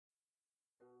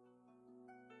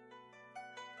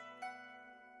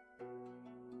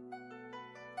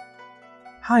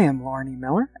Hi, I'm Lauren E.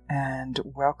 Miller, and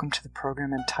welcome to the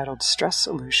program entitled Stress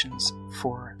Solutions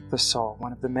for the Soul,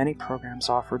 one of the many programs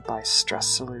offered by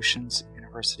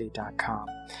StressSolutionsUniversity.com.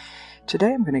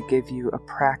 Today I'm going to give you a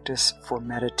practice for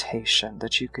meditation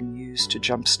that you can use to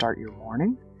jumpstart your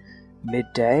morning,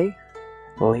 midday,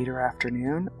 later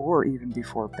afternoon, or even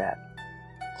before bed.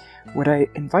 What I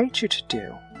invite you to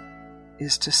do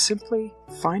is to simply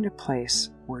find a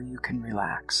place where you can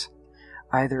relax,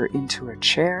 either into a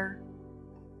chair,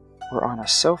 or on a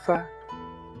sofa,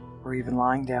 or even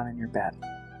lying down in your bed.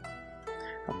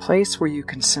 A place where you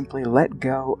can simply let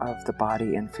go of the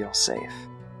body and feel safe.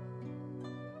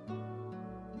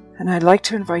 And I'd like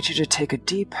to invite you to take a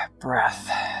deep breath,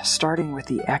 starting with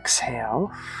the exhale.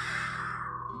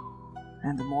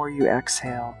 And the more you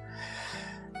exhale,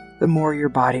 the more your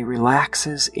body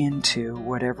relaxes into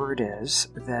whatever it is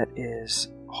that is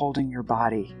holding your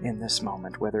body in this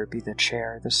moment, whether it be the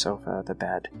chair, the sofa, the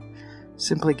bed.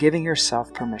 Simply giving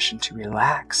yourself permission to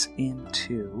relax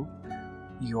into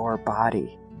your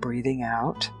body, breathing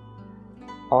out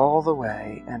all the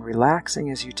way and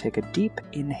relaxing as you take a deep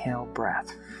inhale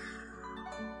breath.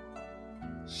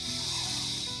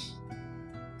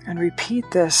 And repeat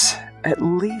this at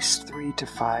least 3 to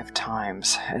 5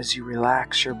 times as you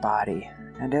relax your body.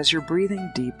 And as you're breathing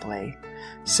deeply,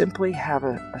 simply have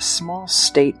a small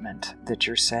statement that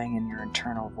you're saying in your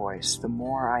internal voice. The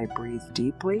more I breathe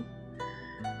deeply,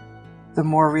 the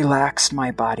more relaxed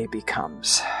my body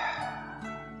becomes.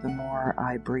 The more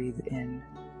I breathe in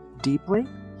deeply,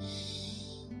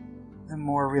 the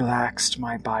more relaxed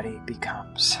my body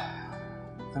becomes.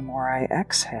 The more I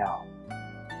exhale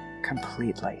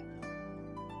completely,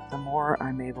 the more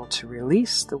I'm able to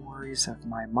release the worries of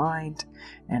my mind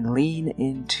and lean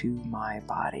into my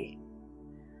body,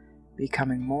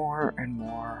 becoming more and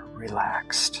more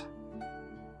relaxed.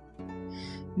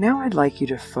 Now I'd like you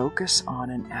to focus on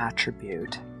an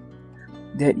attribute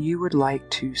that you would like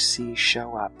to see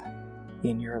show up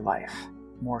in your life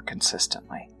more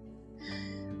consistently.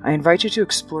 I invite you to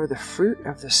explore the fruit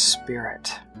of the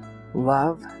Spirit: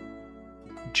 love,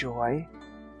 joy,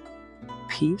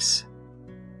 peace,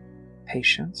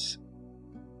 patience,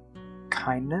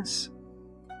 kindness,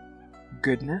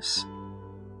 goodness,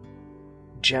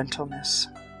 gentleness,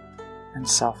 and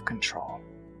self-control.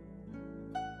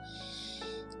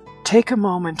 Take a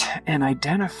moment and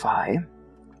identify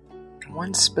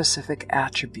one specific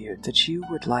attribute that you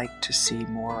would like to see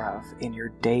more of in your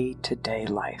day-to-day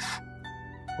life,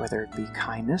 whether it be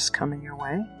kindness coming your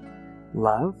way,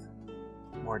 love,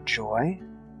 more joy,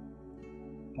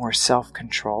 more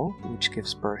self-control, which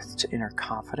gives birth to inner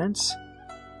confidence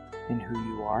in who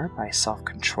you are by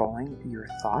self-controlling your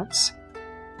thoughts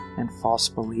and false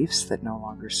beliefs that no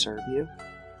longer serve you.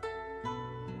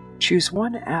 Choose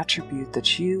one attribute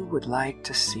that you would like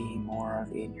to see more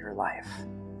of in your life.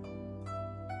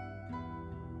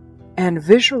 And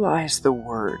visualize the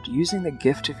word using the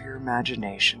gift of your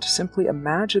imagination to simply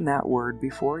imagine that word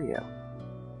before you.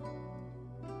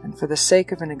 And for the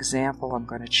sake of an example, I'm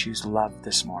going to choose love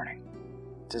this morning,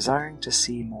 desiring to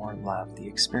see more love, the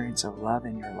experience of love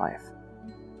in your life.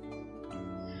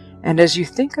 And as you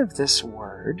think of this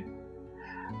word,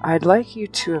 I'd like you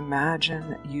to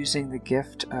imagine using the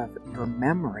gift of your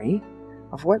memory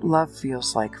of what love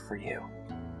feels like for you.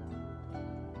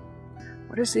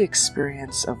 What does the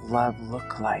experience of love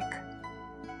look like?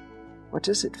 What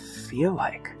does it feel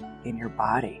like in your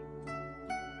body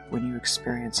when you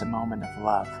experience a moment of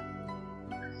love?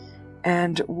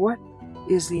 And what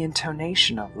is the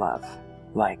intonation of love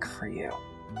like for you?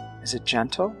 Is it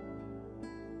gentle?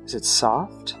 Is it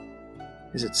soft?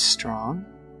 Is it strong?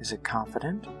 Is it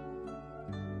confident?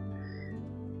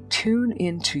 Tune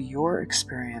into your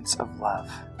experience of love.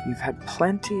 You've had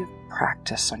plenty of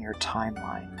practice on your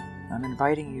timeline. I'm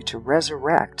inviting you to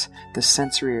resurrect the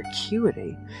sensory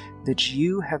acuity that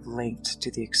you have linked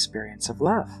to the experience of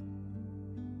love.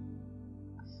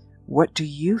 What do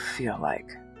you feel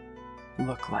like,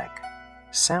 look like,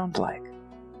 sound like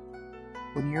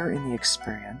when you're in the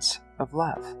experience of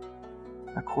love,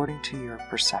 according to your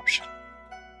perception?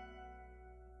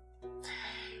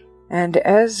 And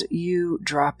as you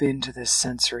drop into this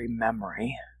sensory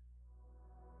memory,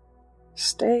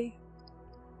 stay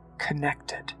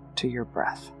connected to your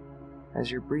breath as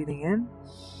you're breathing in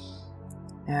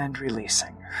and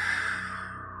releasing.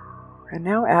 And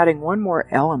now adding one more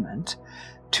element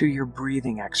to your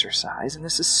breathing exercise, and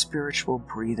this is spiritual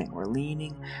breathing. We're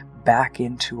leaning back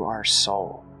into our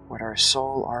soul, what our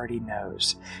soul already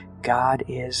knows. God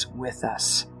is with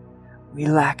us. We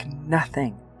lack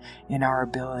nothing in our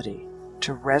ability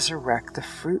to resurrect the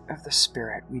fruit of the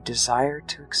Spirit we desire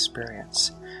to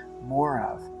experience more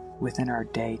of within our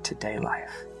day-to-day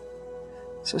life.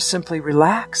 So simply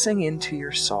relaxing into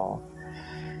your soul,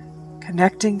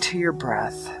 connecting to your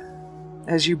breath.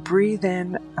 As you breathe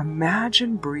in,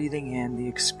 imagine breathing in the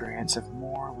experience of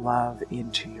more love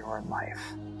into your life.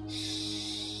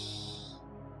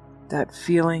 That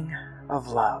feeling of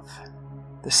love,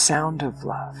 the sound of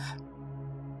love,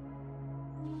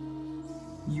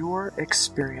 your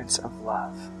experience of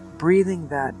love, breathing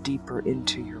that deeper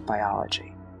into your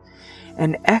biology.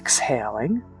 And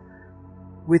exhaling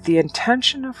with the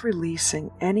intention of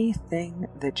releasing anything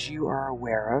that you are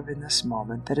aware of in this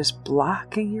moment that is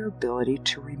blocking your ability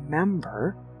to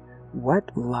remember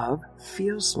what love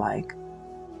feels like,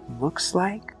 looks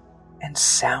like, and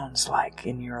sounds like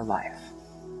in your life.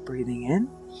 Breathing in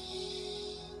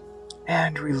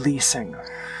and releasing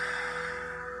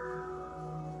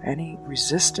any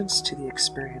resistance to the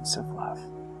experience of love.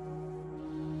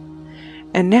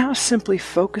 And now simply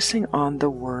focusing on the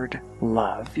word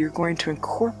love, you're going to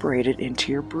incorporate it into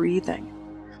your breathing.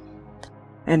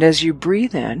 And as you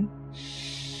breathe in,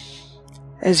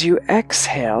 as you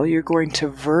exhale, you're going to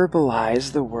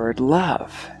verbalize the word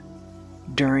love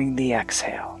during the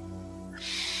exhale.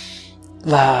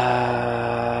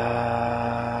 Love.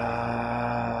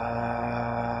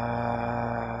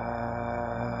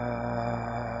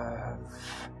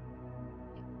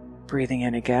 Breathing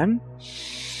in again.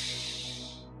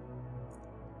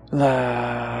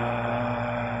 Love.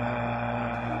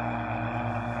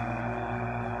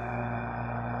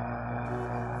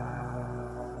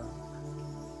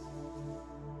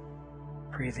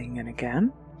 Breathing in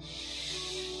again.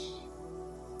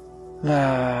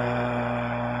 Love.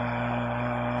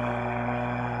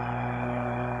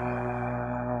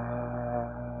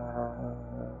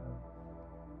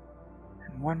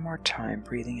 And one more time,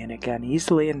 breathing in again,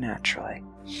 easily and naturally.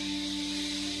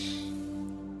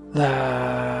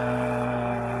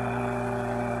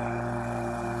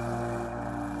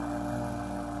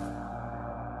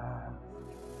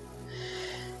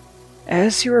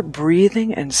 As you are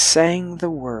breathing and saying the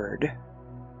word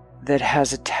that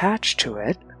has attached to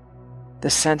it the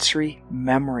sensory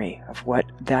memory of what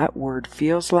that word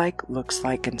feels like, looks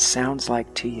like, and sounds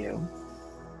like to you,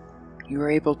 you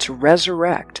are able to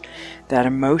resurrect that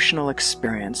emotional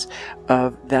experience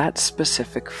of that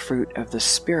specific fruit of the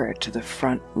Spirit to the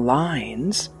front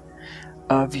lines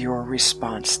of your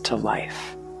response to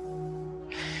life.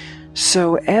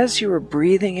 So as you are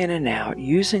breathing in and out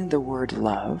using the word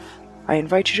love, I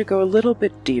invite you to go a little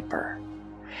bit deeper.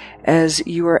 As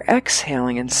you are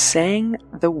exhaling and saying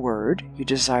the word you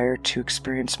desire to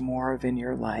experience more of in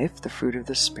your life, the fruit of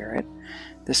the Spirit.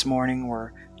 This morning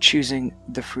we're choosing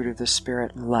the fruit of the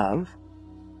Spirit, love.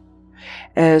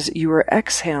 As you are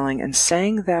exhaling and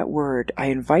saying that word, I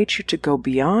invite you to go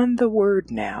beyond the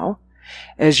word now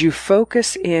as you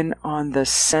focus in on the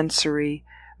sensory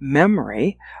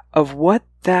memory of what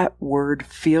that word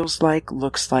feels like,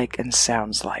 looks like, and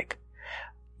sounds like.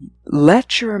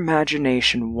 Let your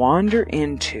imagination wander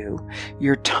into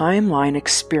your timeline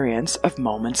experience of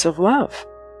moments of love.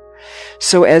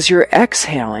 So as you're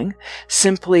exhaling,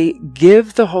 simply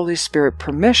give the Holy Spirit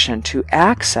permission to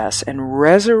access and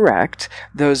resurrect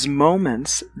those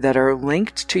moments that are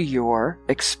linked to your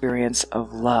experience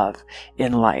of love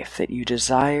in life that you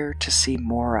desire to see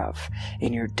more of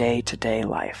in your day-to-day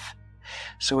life.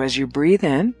 So as you breathe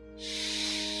in,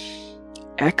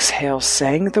 exhale,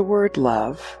 saying the word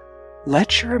love.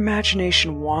 Let your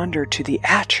imagination wander to the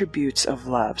attributes of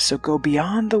love. So go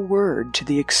beyond the word to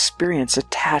the experience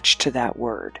attached to that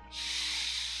word.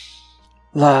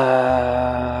 Love.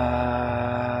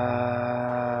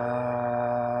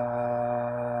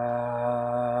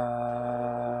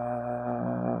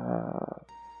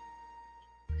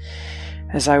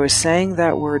 As I was saying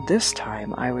that word this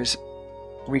time, I was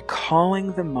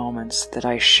recalling the moments that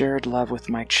I shared love with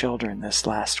my children this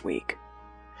last week.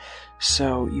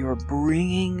 So you're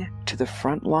bringing to the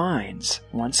front lines,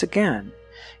 once again,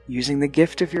 using the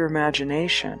gift of your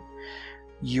imagination,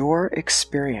 your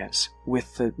experience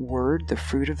with the word, the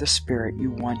fruit of the Spirit you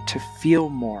want to feel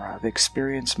more of,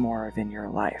 experience more of in your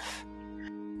life.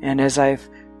 And as I've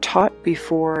taught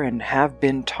before and have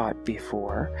been taught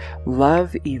before,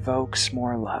 love evokes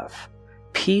more love.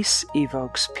 Peace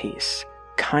evokes peace.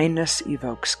 Kindness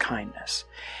evokes kindness.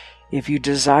 If you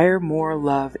desire more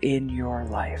love in your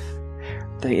life,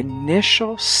 the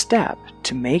initial step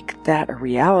to make that a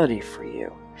reality for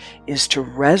you is to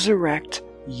resurrect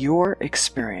your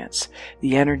experience,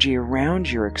 the energy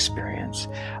around your experience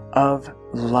of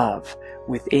love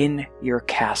within your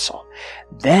castle.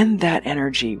 Then that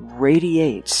energy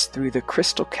radiates through the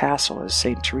crystal castle, as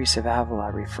St. Teresa of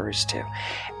Avila refers to,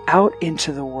 out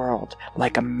into the world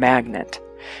like a magnet,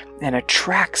 and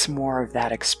attracts more of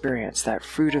that experience, that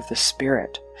fruit of the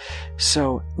Spirit.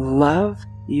 So love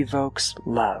evokes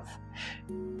love.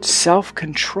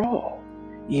 Self-control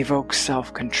evokes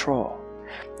self-control.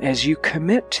 As you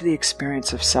commit to the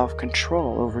experience of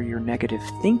self-control over your negative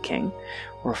thinking,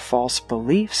 or false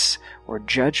beliefs, or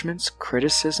judgments,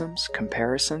 criticisms,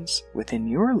 comparisons within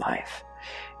your life,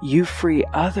 you free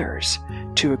others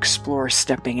to explore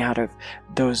stepping out of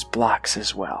those blocks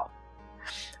as well.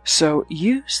 So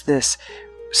use this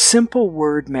simple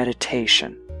word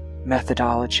meditation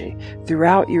methodology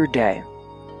throughout your day.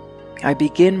 I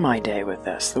begin my day with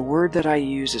this. The word that I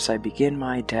use as I begin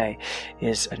my day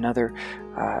is another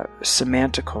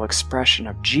semantical expression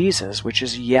of Jesus, which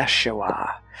is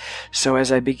Yeshua. So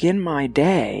as I begin my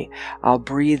day, I'll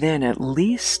breathe in at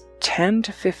least 10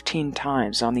 to 15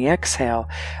 times. On the exhale,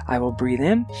 I will breathe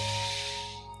in,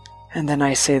 and then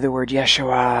I say the word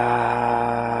Yeshua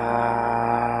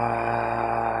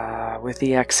with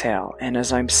the exhale. And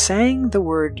as I'm saying the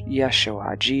word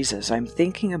Yeshua, Jesus, I'm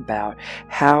thinking about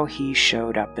how he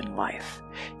showed up in life.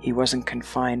 He wasn't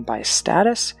confined by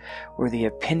status or the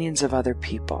opinions of other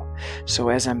people. So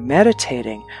as I'm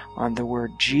meditating on the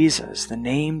word Jesus, the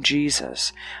name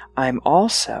Jesus, I'm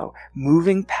also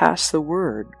moving past the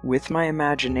word with my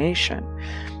imagination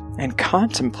and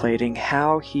contemplating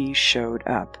how he showed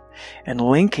up and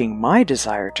linking my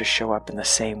desire to show up in the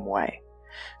same way.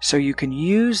 So you can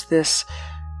use this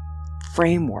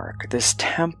framework, this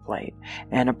template,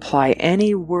 and apply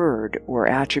any word or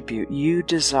attribute you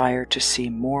desire to see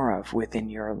more of within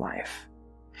your life.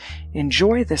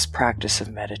 Enjoy this practice of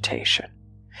meditation.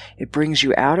 It brings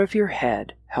you out of your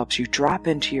head, helps you drop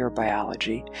into your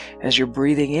biology as you're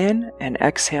breathing in and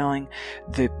exhaling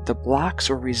the blocks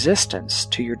or resistance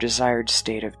to your desired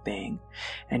state of being,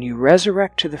 and you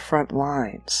resurrect to the front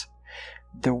lines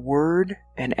the word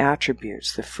and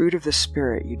attributes, the fruit of the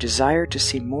Spirit you desire to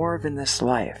see more of in this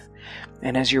life.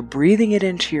 And as you're breathing it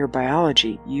into your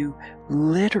biology, you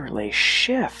literally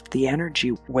shift the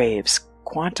energy waves,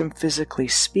 quantum physically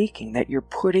speaking, that you're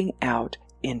putting out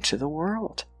into the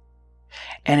world.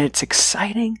 And it's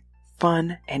exciting,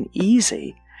 fun, and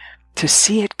easy to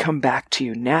see it come back to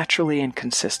you naturally and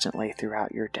consistently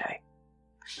throughout your day.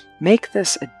 Make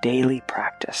this a daily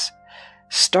practice.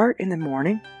 Start in the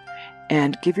morning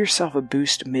and give yourself a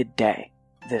boost midday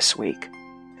this week.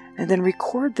 And then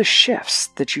record the shifts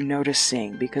that you notice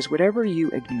seeing, because whatever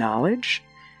you acknowledge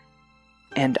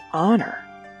and honor,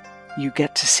 you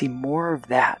get to see more of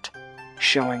that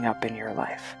showing up in your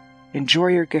life. Enjoy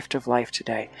your gift of life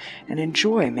today, and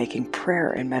enjoy making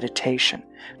prayer and meditation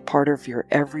part of your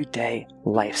everyday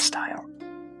lifestyle.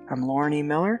 I'm Lauren E.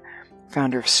 Miller,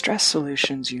 founder of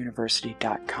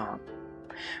StressSolutionsUniversity.com.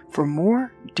 For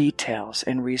more details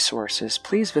and resources,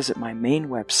 please visit my main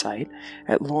website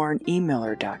at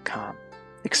laurenemiller.com.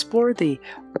 Explore the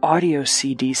audio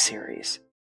CD series